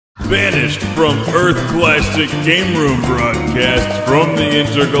banished from Earth Classic Game Room broadcasts from the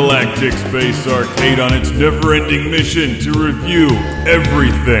intergalactic space arcade on its never-ending mission to review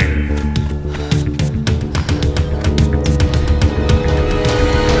everything.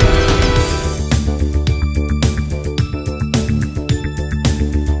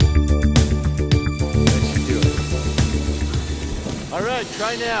 All right,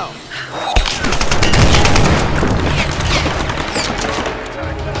 try now.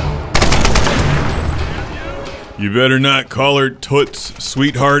 You better not call her Toots,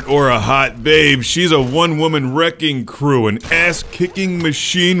 sweetheart, or a hot babe. She's a one-woman wrecking crew, an ass-kicking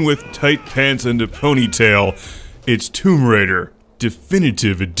machine with tight pants and a ponytail. It's Tomb Raider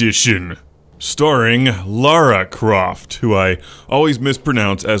Definitive Edition. Starring Lara Croft, who I always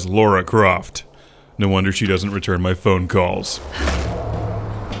mispronounce as Laura Croft. No wonder she doesn't return my phone calls.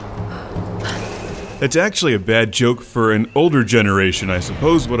 That's actually a bad joke for an older generation. I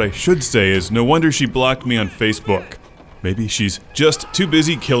suppose what I should say is no wonder she blocked me on Facebook. Maybe she's just too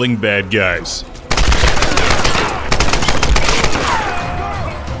busy killing bad guys.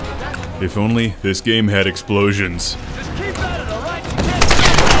 If only this game had explosions.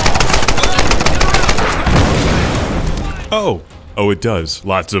 Oh, it does.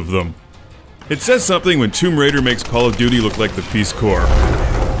 Lots of them. It says something when Tomb Raider makes Call of Duty look like the Peace Corps.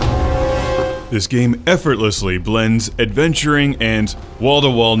 This game effortlessly blends adventuring and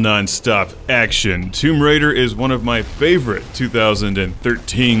wall-to-wall non-stop action. Tomb Raider is one of my favorite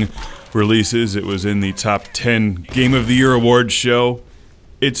 2013 releases. It was in the top 10 Game of the Year awards show.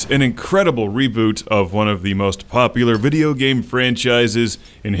 It's an incredible reboot of one of the most popular video game franchises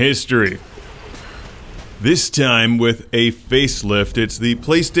in history. This time with a facelift. It's the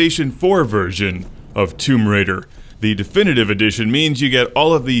PlayStation 4 version of Tomb Raider. The Definitive Edition means you get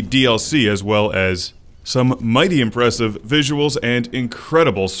all of the DLC as well as some mighty impressive visuals and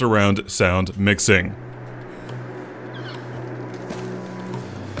incredible surround sound mixing.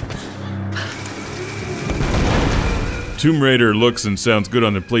 Tomb Raider looks and sounds good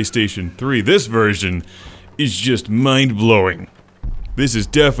on the PlayStation 3. This version is just mind-blowing. This is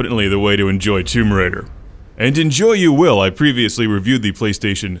definitely the way to enjoy Tomb Raider. And enjoy you will. I previously reviewed the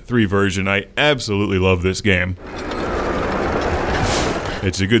PlayStation 3 version. I absolutely love this game.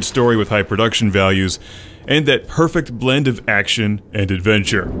 It's a good story with high production values, and that perfect blend of action and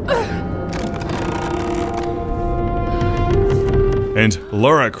adventure. And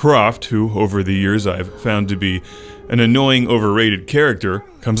Lara Croft, who over the years I've found to be an annoying, overrated character,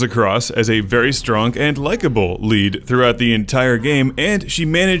 comes across as a very strong and likable lead throughout the entire game, and she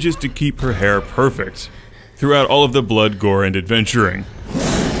manages to keep her hair perfect throughout all of the blood, gore, and adventuring.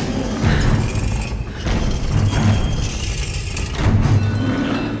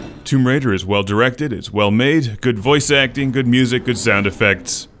 Tomb Raider is well directed, it's well made, good voice acting, good music, good sound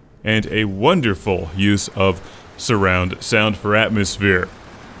effects, and a wonderful use of surround sound for atmosphere.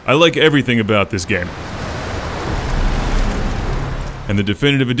 I like everything about this game. And the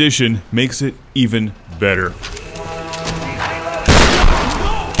Definitive Edition makes it even better.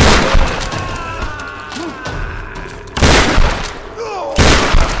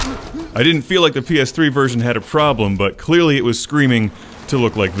 I didn't feel like the PS3 version had a problem, but clearly it was screaming to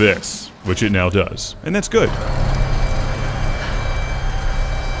look like this, which it now does, and that's good.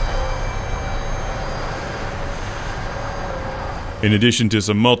 In addition to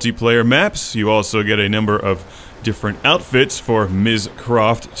some multiplayer maps, you also get a number of different outfits for Ms.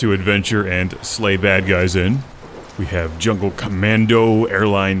 Croft to adventure and slay bad guys in. We have Jungle Commando,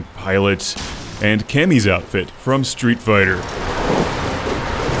 Airline Pilot, and Cammy's outfit from Street Fighter.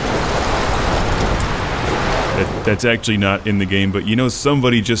 That's actually not in the game, but you know,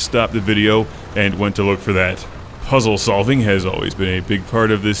 somebody just stopped the video and went to look for that. Puzzle solving has always been a big part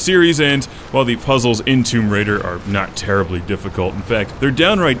of this series, and while the puzzles in Tomb Raider are not terribly difficult, in fact, they're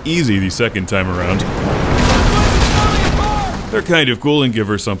downright easy the second time around. They're kind of cool and give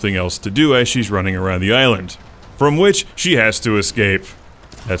her something else to do as she's running around the island, from which she has to escape.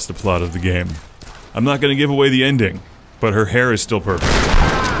 That's the plot of the game. I'm not going to give away the ending, but her hair is still perfect.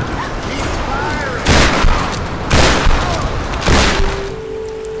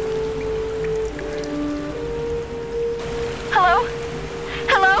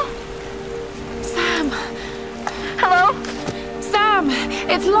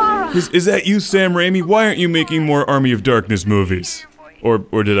 It's Lara! Is that you, Sam Raimi? Why aren't you making more Army of Darkness movies? Or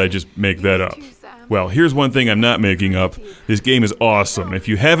did I just make that up? Well, here's one thing I'm not making up. This game is awesome. If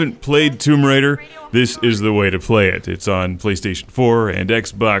you haven't played Tomb Raider, this is the way to play it. It's on PlayStation 4 and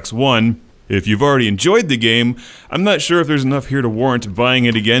Xbox One. If you've already enjoyed the game, I'm not sure if there's enough here to warrant buying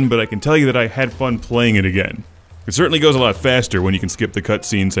it again, but I can tell you that I had fun playing it again. It certainly goes a lot faster when you can skip the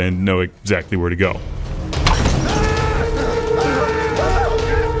cutscenes and know exactly where to go.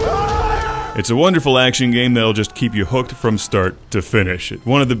 It's a wonderful action game that'll just keep you hooked from start to finish.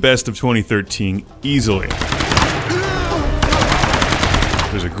 One of the best of 2013, easily.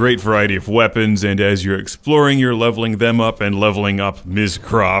 There's a great variety of weapons, and as you're exploring, you're leveling them up and leveling up Ms.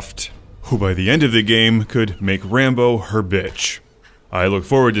 Croft, who by the end of the game could make Rambo her bitch. I look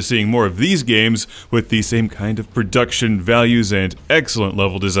forward to seeing more of these games with the same kind of production values and excellent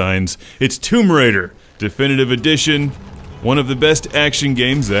level designs. It's Tomb Raider Definitive Edition, one of the best action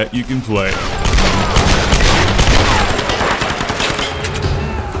games that you can play.